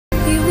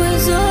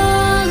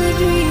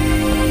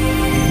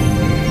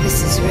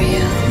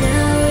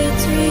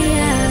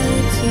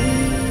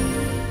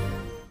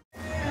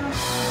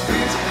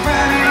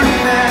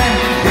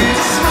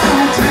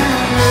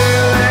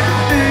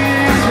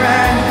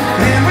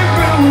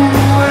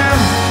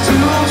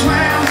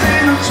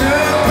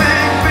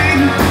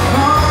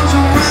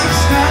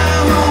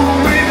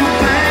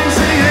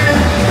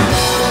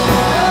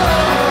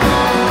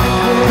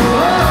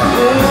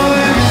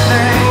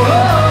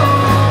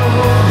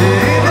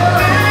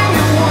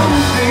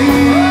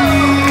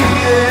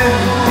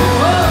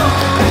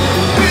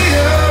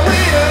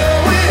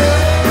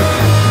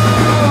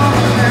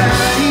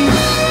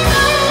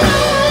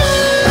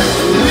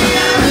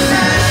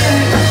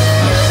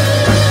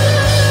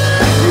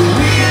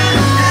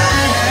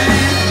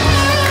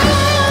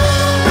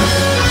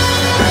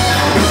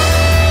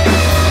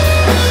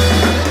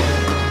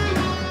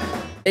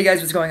Hey guys,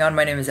 what's going on?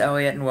 My name is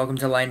Elliot and welcome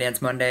to Line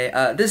Dance Monday.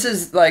 This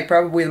is like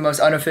probably the most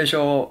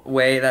unofficial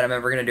way that I'm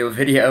ever gonna do a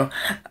video.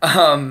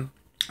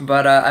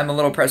 But I'm a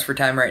little pressed for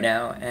time right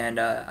now and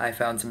I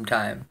found some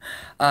time.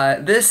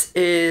 This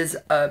is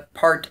a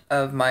part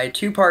of my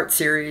two-part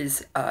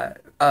series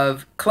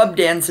of club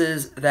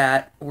dances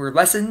that were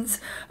lessons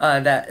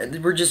that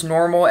were just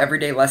normal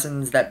everyday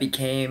lessons that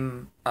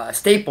became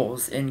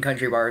staples in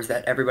country bars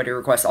that everybody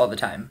requests all the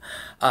time.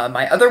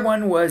 My other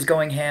one was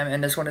Going Ham,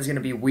 and this one is going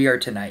to be We Are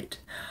Tonight.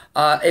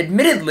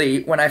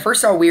 Admittedly, when I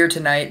first saw We Are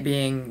Tonight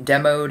being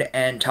demoed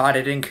and taught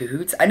it in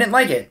Cahoots, I didn't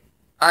like it.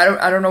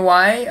 I don't know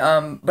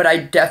why, but I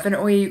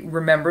definitely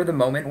remember the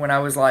moment when I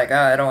was like,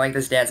 I don't like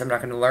this dance, I'm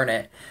not going to learn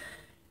it.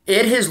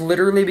 It has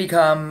literally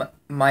become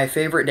my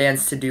favorite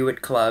dance to do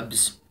at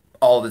clubs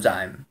all the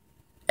time.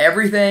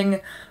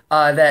 Everything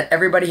that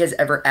everybody has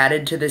ever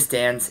added to this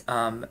dance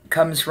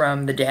comes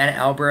from the Dan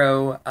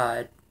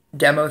Albro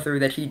demo through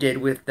that he did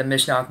with the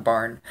Mishnach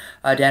Barn.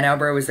 Dan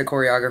Albro is the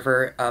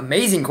choreographer,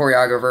 amazing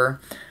choreographer,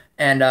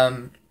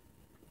 and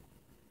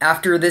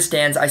after this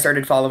dance, I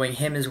started following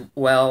him as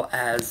well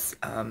as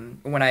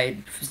when I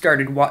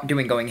started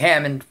doing Going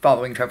Ham and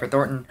following Trevor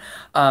Thornton.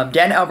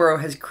 Dan Albro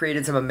has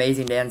created some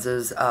amazing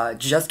dances.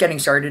 Just Getting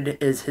Started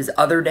is his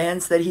other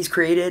dance that he's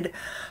created.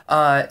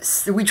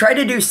 So we tried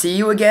to do See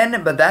You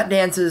Again, but that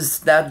dance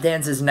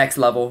is next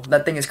level.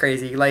 That thing is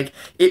crazy. Like,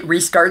 it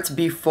restarts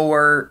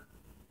before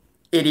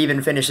it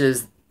even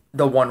finishes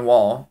the one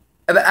wall.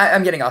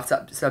 I'm getting off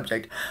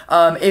subject.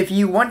 If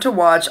you want to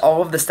watch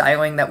all of the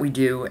styling that we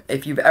do,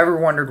 if you've ever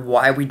wondered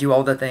why we do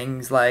all the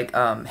things like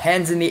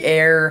hands in the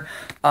air,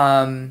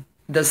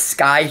 the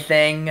sky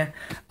thing,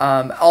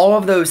 all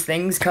of those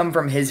things come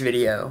from his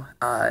video.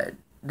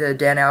 The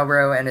Dan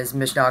Albro and his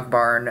Mishnach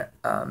Barn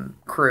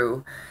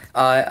crew.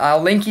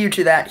 I'll link you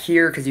to that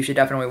here because you should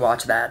definitely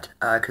watch that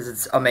because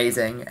it's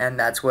amazing, and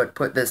that's what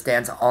put this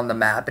dance on the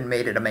map and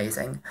made it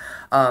amazing.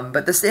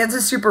 But this dance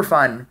is super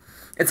fun.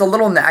 It's a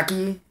little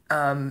knacky.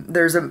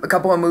 There's a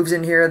couple of moves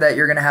in here that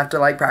you're going to have to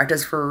like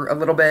practice for a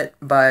little bit,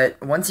 but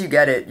once you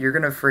get it, you're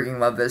going to freaking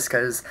love this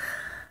because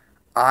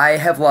I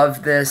have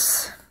loved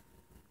this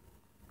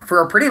for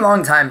a pretty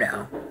long time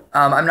now.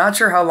 I'm not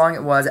sure how long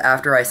it was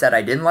after I said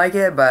I didn't like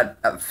it, but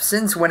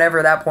since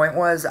whenever that point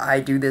was,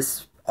 I do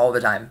this all the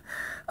time,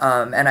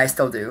 and I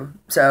still do,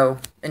 so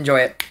enjoy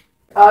it.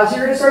 So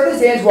you're going to start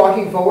this dance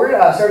walking forward,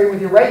 starting with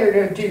your right. You're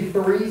going to do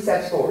 3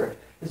 steps forward.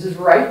 This is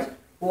right,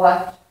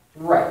 left,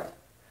 right.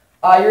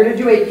 You're going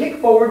to do a kick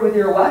forward with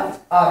your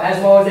left,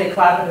 as well as a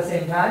clap at the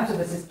same time. So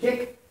this is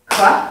kick,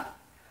 clap.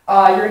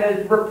 You're going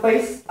to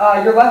replace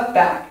your left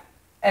back,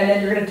 and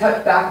then you're going to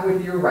touch back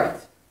with your right.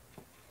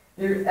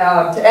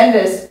 To end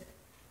this,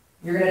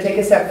 you're going to take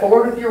a step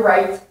forward with your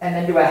right, and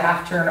then do a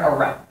half turn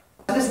around.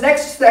 This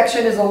next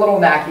section is a little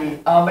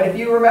knacky, but if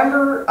you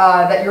remember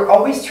that you're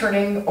always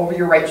turning over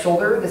your right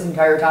shoulder this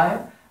entire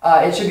time,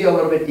 it should be a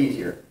little bit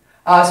easier.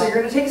 So you're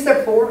going to take a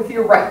step forward with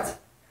your right.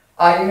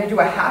 You're going to do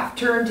a half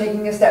turn,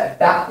 taking a step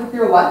back with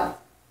your left.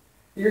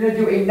 You're going to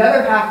do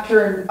another half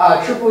turn,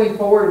 tripling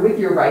forward with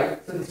your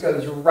right. So this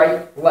goes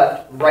right,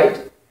 left,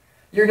 right.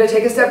 You're going to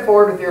take a step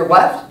forward with your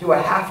left, do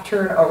a half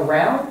turn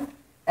around,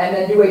 and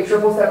then do a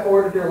triple step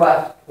forward with your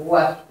left,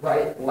 left,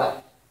 right,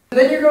 left. So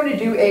then you're going to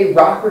do a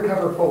rock,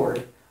 recover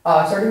forward.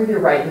 Starting with your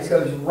right, this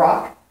goes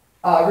rock,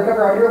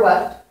 recover on your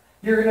left.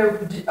 You're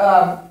going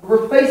to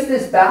replace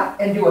this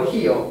back and do a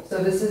heel.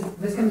 So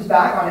this comes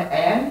back on an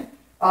and.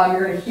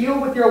 You're going to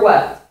heel with your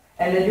left,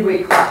 and then do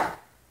a clap.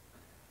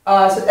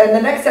 And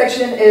the next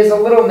section is a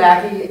little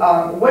knacky.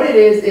 What it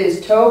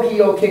is toe,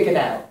 heel, kick, and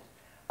out.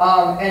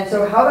 And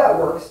so how that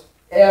works,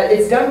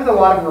 it's done with a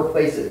lot of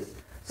replaces.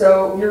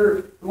 So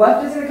your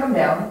left is going to come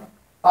down.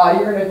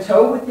 You're going to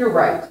toe with your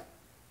right.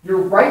 Your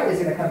right is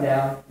going to come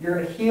down. You're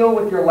going to heel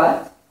with your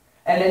left.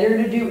 And then you're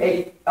going to do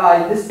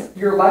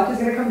your left is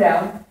going to come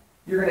down.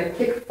 You're going to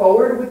kick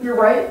forward with your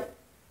right.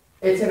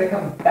 It's going to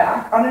come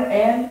back on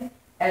an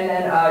and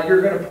then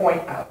you're going to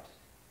point out.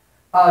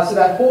 So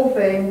that whole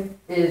thing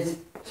is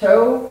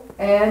toe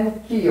and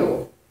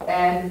heel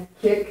and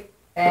kick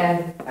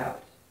and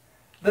out.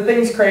 The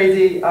thing's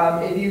crazy.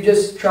 If you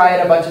just try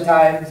it a bunch of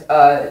times,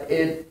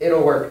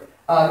 it'll work.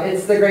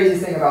 It's the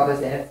craziest thing about this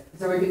dance.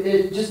 So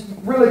it just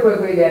really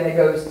quickly again, it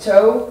goes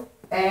toe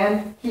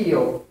and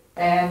heel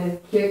and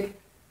kick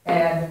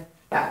and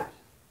out.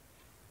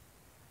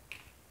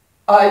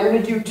 You're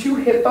going to do 2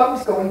 hip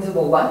bumps going to the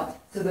left.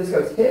 So this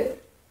goes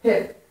hip,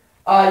 hip.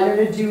 You're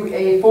going to do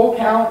a full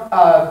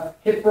count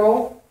hip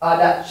roll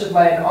that should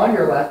land on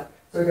your left.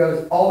 So it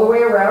goes all the way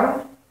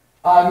around.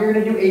 You're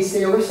going to do a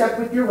sailor step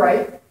with your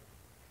right.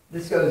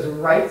 This goes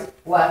right,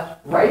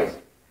 left, right.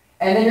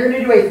 And then you're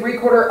going to do a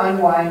 3/4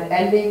 unwind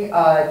ending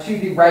to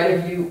the right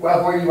of you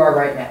where you are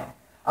right now.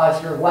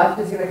 So your left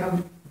is going to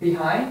come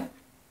behind,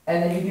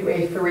 and then you do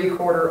a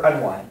 3/4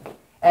 unwind.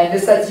 And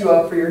this sets you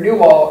up for your new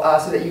wall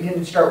so that you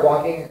can start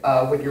walking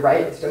with your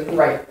right. So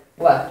right,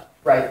 left,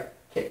 right,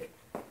 kick.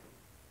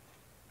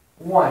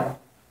 1,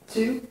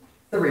 2,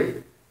 3,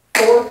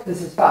 4.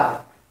 This is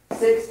 5,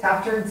 6,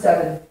 half turn,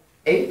 7,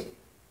 8.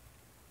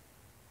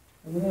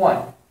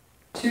 1,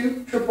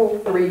 2, triple,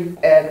 3,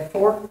 and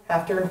 4,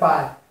 half turn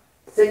 5,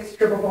 6,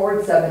 triple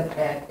forward, 7,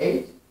 and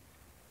 8,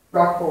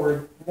 rock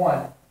forward,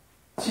 1,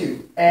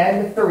 2,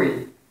 and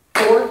 3,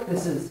 4,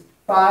 this is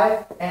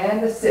 5,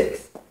 and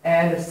 6,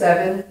 and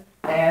 7,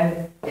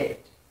 and 8.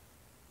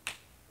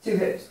 2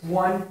 hips,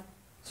 1,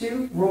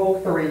 2,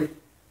 roll 3,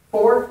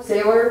 4,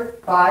 sailor,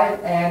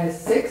 5, and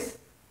 6,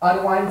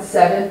 unwind,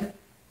 7,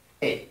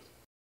 8.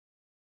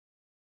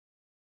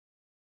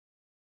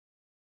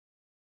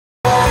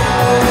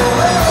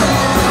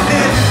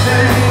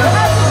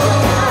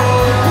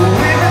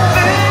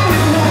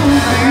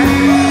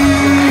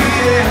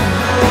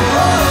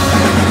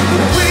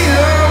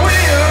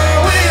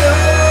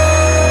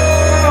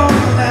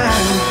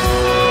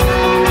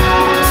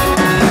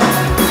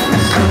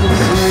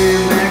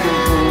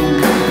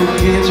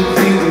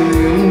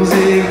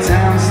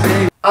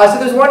 So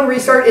there's one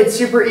restart. It's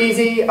super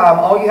easy.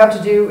 All you have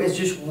to do is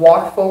just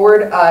walk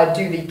forward,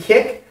 do the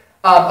kick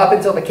up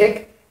until the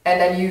kick,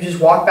 and then you just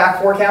walk back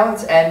 4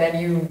 counts, and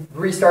then you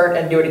restart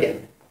and do it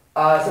again.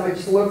 So it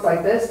just looks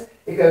like this.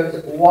 It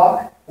goes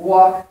walk,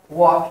 walk,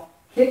 walk,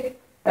 kick,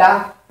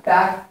 back,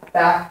 back,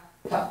 back,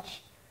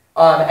 touch.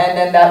 And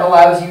then that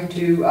allows you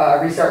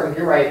to restart with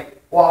your right.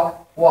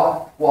 Walk,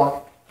 walk,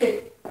 walk,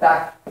 kick,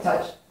 back,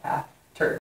 touch, half.